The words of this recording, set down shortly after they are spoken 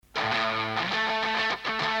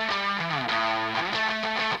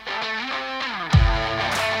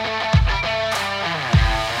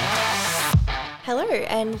Hello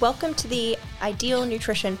and welcome to the Ideal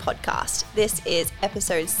Nutrition Podcast. This is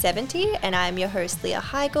episode 70 and I'm your host Leah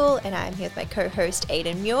Heigl and I'm here with my co-host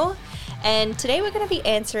Aidan Muir. And today we're going to be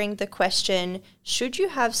answering the question, should you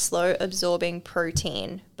have slow absorbing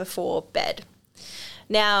protein before bed?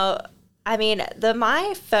 Now,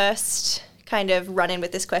 my first kind of run in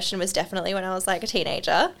with this question was definitely when I was like a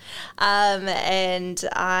teenager. And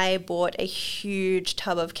I bought a huge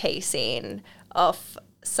tub of casein off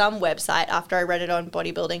some website after I read it on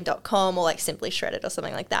bodybuilding.com or like Simply Shredded or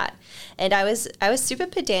something like that. And I was super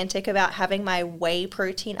pedantic about having my whey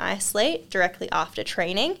protein isolate directly after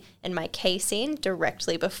training and my casein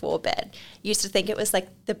directly before bed. Used to think it was like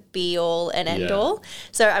the be all and end all.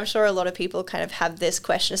 So I'm sure a lot of people kind of have this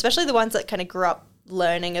question, especially the ones that kind of grew up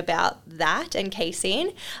learning about that and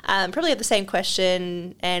casein, probably have the same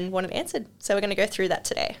question and want it answered. So we're going to go through that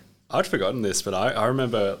today. I'd forgotten this, but I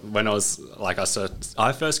remember when I was like, I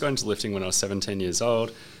first got into lifting when I was 17 years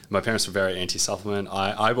old. My parents were very anti-supplement.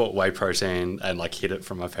 I bought whey protein and like hid it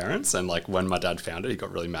from my parents. And like when my dad found it, he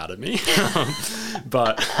got really mad at me.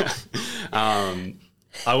 But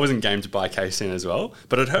I wasn't game to buy casein as well,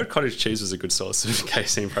 but I'd heard cottage cheese was a good source of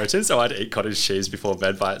casein protein, so I'd eat cottage cheese before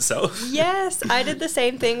bed by itself. Yes, I did the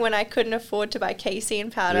same thing when I couldn't afford to buy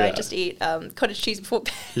casein powder. Yeah. I just eat cottage cheese before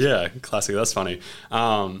bed. Yeah, classic. That's funny.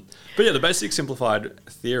 But yeah, the basic simplified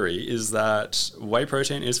theory is that whey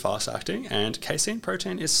protein is fast acting and casein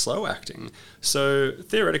protein is slow acting. So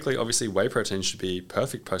theoretically, obviously, whey protein should be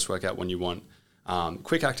perfect post-workout when you want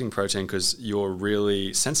quick acting protein because you're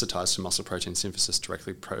really sensitized to muscle protein synthesis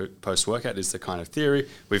directly post-workout is the kind of theory.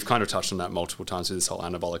 We've kind of touched on that multiple times with this whole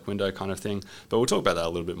anabolic window kind of thing, but we'll talk about that a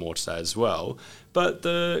little bit more today as well. But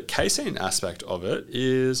the casein aspect of it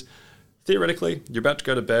is theoretically you're about to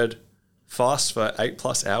go to bed, fast for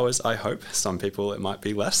 8+ hours, I hope. Some people it might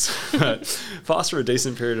be less, but fast for a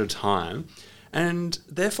decent period of time. And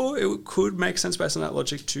therefore it could make sense based on that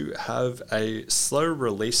logic to have a slow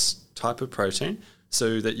release type of protein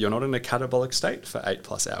so that you're not in a catabolic state for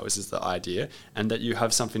 8+ hours is the idea, and that you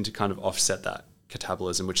have something to kind of offset that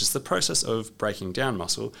catabolism, which is the process of breaking down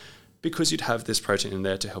muscle, because you'd have this protein in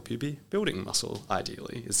there to help you be building muscle,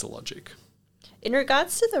 ideally, is the logic. In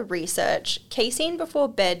regards to the research, casein before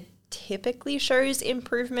bed typically shows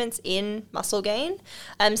improvements in muscle gain.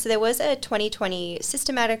 So there was a 2020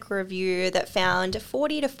 systematic review that found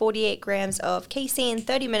 40 to 48 grams of casein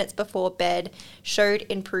 30 minutes before bed showed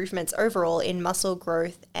improvements overall in muscle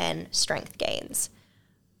growth and strength gains.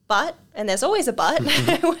 But, and there's always a but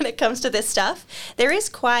when it comes to this stuff, there is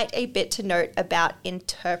quite a bit to note about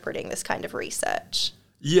interpreting this kind of research.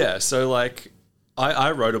 Yeah, so like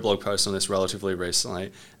I wrote a blog post on this relatively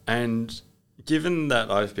recently, and given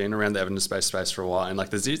that I've been around the evidence-based space for a while, and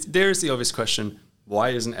like there is the obvious question, why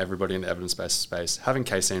isn't everybody in the evidence-based space having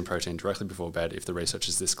casein protein directly before bed if the research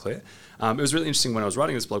is this clear? It was really interesting when I was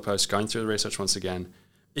writing this blog post, going through the research once again.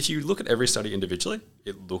 If you look at every study individually,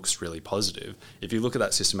 it looks really positive. If you look at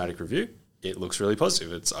that systematic review, it looks really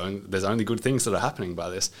positive. There's only good things that are happening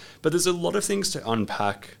by this. But there's a lot of things to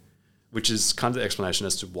unpack, which is kind of the explanation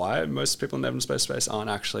as to why most people in the evidence-based space aren't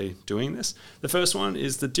actually doing this. The first one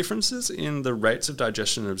is the differences in the rates of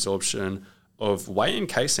digestion and absorption of whey and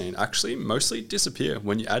casein actually mostly disappear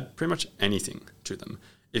when you add pretty much anything to them.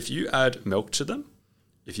 If you add milk to them,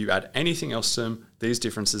 if you add anything else to them, these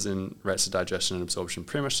differences in rates of digestion and absorption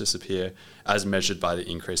pretty much disappear as measured by the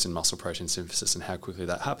increase in muscle protein synthesis and how quickly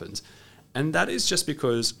that happens. And that is just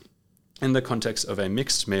because in the context of a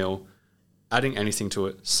mixed meal, adding anything to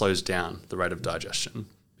it slows down the rate of digestion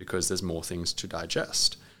because there's more things to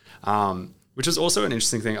digest, which is also an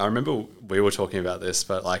interesting thing. I remember we were talking about this,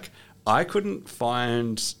 but like I couldn't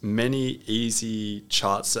find many easy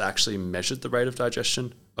charts that actually measured the rate of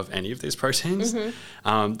digestion of any of these proteins.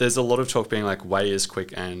 Mm-hmm. There's a lot of talk being like whey is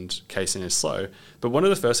quick and casein is slow. But one of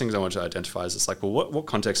the first things I want to identify is it's like, well, what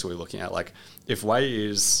context are we looking at? Like if whey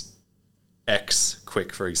is X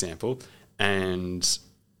quick, for example, and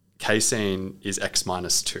casein is X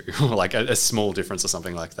minus 2, or like a small difference or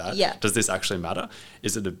something like that. Yeah. Does this actually matter?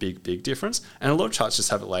 Is it a big difference? And a lot of charts just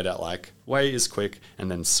have it laid out like whey is quick and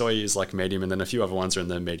then soy is like medium and then a few other ones are in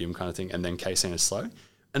the medium kind of thing and then casein is slow.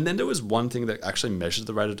 And then there was one thing that actually measured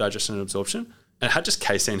the rate of digestion and absorption. And it had just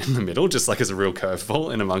casein in the middle, just like as a real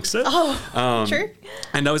curveball in amongst it. Oh, true.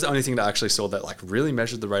 And that was the only thing that I actually saw that like really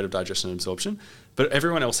measured the rate of digestion and absorption. But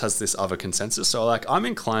everyone else has this other consensus. So like I'm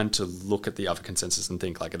inclined to look at the other consensus and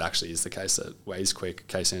think like it actually is the case that whey is quick,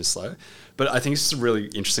 casein is slow. But I think it's just a really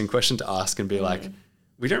interesting question to ask and be like,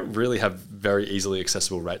 we don't really have very easily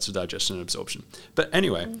accessible rates of digestion and absorption. But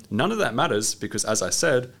anyway, none of that matters because, as I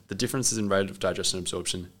said, the differences in rate of digestion and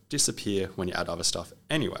absorption disappear when you add other stuff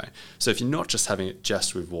anyway. So if you're not just having it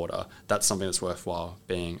just with water, that's something that's worthwhile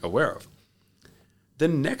being aware of. The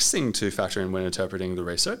next thing to factor in when interpreting the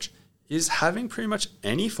research is having pretty much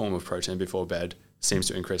any form of protein before bed seems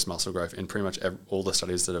to increase muscle growth in pretty much all the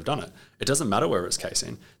studies that have done it. It doesn't matter whether it's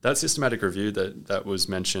casein. That systematic review that was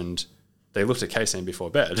mentioned, they looked at casein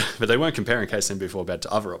before bed, but they weren't comparing casein before bed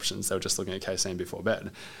to other options. They were just looking at casein before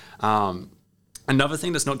bed. Another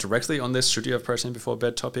thing that's not directly on this should you have protein before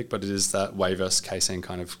bed topic, but it is that whey versus casein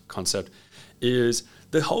kind of concept, is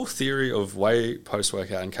the whole theory of whey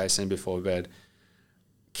post-workout and casein before bed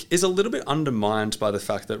is a little bit undermined by the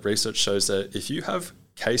fact that research shows that if you have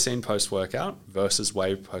casein post-workout versus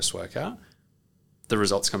whey post-workout, the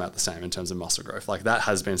results come out the same in terms of muscle growth. Like that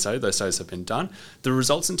has been studied, those studies have been done. The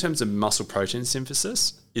results in terms of muscle protein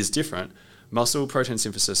synthesis is different. Muscle protein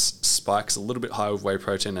synthesis spikes a little bit higher with whey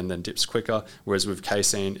protein and then dips quicker, whereas with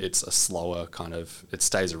casein, it's a slower kind of, it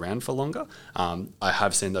stays around for longer. I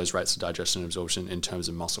have seen those rates of digestion and absorption in terms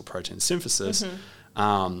of muscle protein synthesis.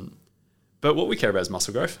 But what we care about is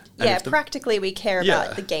muscle growth. Yeah, practically we care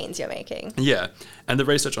about the gains you're making. Yeah, and the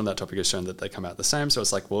research on that topic has shown that they come out the same. So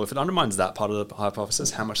it's like, well, if it undermines that part of the hypothesis,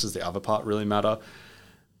 how much does the other part really matter?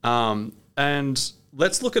 And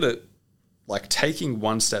let's look at it like taking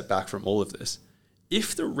one step back from all of this.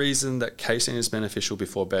 If the reason that casein is beneficial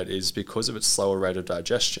before bed is because of its slower rate of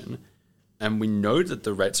digestion, and we know that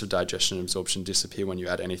the rates of digestion and absorption disappear when you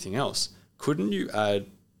add anything else, couldn't you add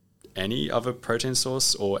any other protein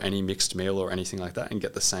source or any mixed meal or anything like that and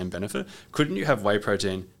get the same benefit? Couldn't you have whey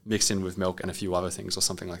protein mixed in with milk and a few other things or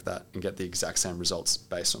something like that and get the exact same results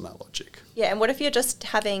based on that logic? Yeah, and what if you're just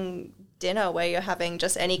having dinner where you're having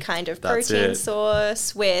just any kind of protein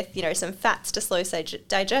source with, you know, some fats to slow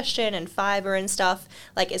digestion and fiber and stuff?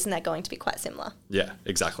 Like, isn't that going to be quite similar? Yeah,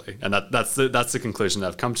 exactly. And that's the conclusion that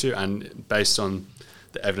I've come to. And based on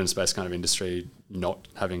the evidence-based kind of industry not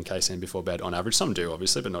having casein before bed on average, some do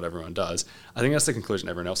obviously, but not everyone does. I think that's the conclusion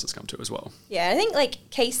everyone else has come to as well. Yeah, I think like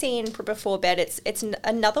casein before bed, it's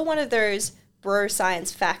another one of those bro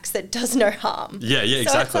science facts that does no harm. Yeah,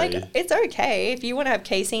 exactly. It's like, it's okay if you want to have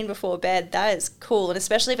casein before bed, that is cool, and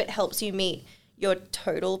especially if it helps you meet your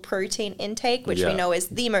total protein intake, which we know is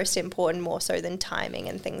the most important, more so than timing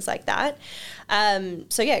and things like that.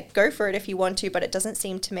 So yeah, go for it if you want to, but it doesn't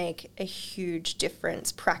seem to make a huge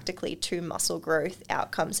difference practically to muscle growth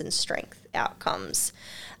outcomes and strength outcomes.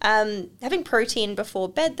 Having protein before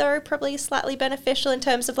bed though, probably slightly beneficial in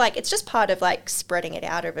terms of like, it's just part of like spreading it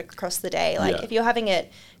out across the day. Like if you're having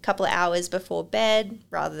it a couple of hours before bed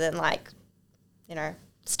rather than like, you know,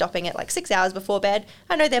 stopping it like 6 hours before bed,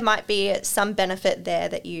 I know there might be some benefit there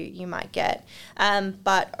that you might get.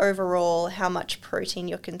 But overall, how much protein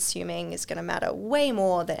you're consuming is going to matter way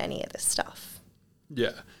more than any of this stuff.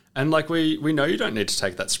 Yeah. And like we know you don't need to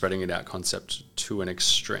take that spreading it out concept to an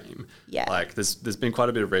extreme. Yeah. Like there's been quite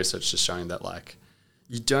a bit of research just showing that like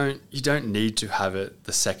you don't need to have it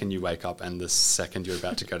the second you wake up and the second you're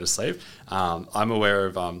about to go to sleep. I'm aware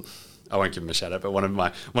of I won't give him a shout out, but one of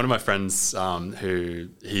my friends who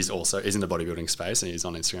he's in the bodybuilding space and he's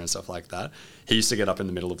on Instagram and stuff like that. He used to get up in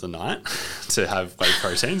the middle of the night to have whey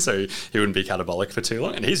protein so he wouldn't be catabolic for too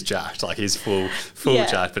long. And he's jacked, like he's full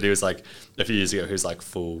jacked. But he was like a few years ago, he was like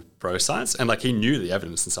full bro science and like he knew the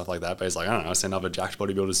evidence and stuff like that. But he's like, I don't know, I've seen other jacked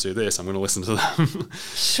bodybuilders do this. I'm going to listen to them.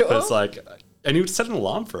 Sure. But it's like. And he would set an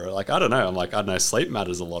alarm for it. Like, I don't know. I'm like, I don't know. Sleep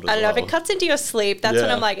matters a lot as well. I don't know. If it cuts into your sleep, that's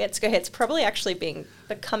when I'm like, it's probably actually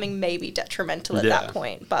becoming maybe detrimental at that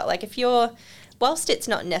point. But like if whilst it's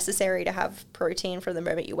not necessary to have protein from the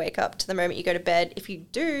moment you wake up to the moment you go to bed, if you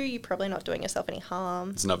do, you're probably not doing yourself any harm.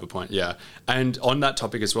 It's another point, yeah. And on that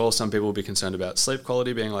topic as well, some people will be concerned about sleep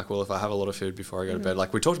quality, being like, well, if I have a lot of food before I go to bed,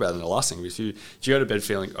 like we talked about in the last thing, if you go to bed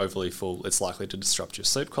feeling overly full, it's likely to disrupt your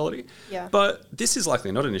sleep quality. Yeah. But this is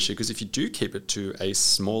likely not an issue because if you do keep it to a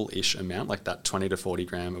small-ish amount, like that 20 to 40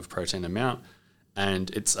 gram of protein amount, and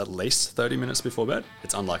it's at least 30 minutes before bed,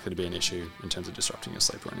 it's unlikely to be an issue in terms of disrupting your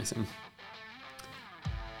sleep or anything.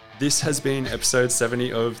 This has been episode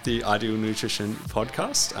 70 of the Ideal Nutrition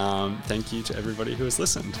podcast. Thank you to everybody who has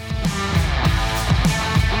listened.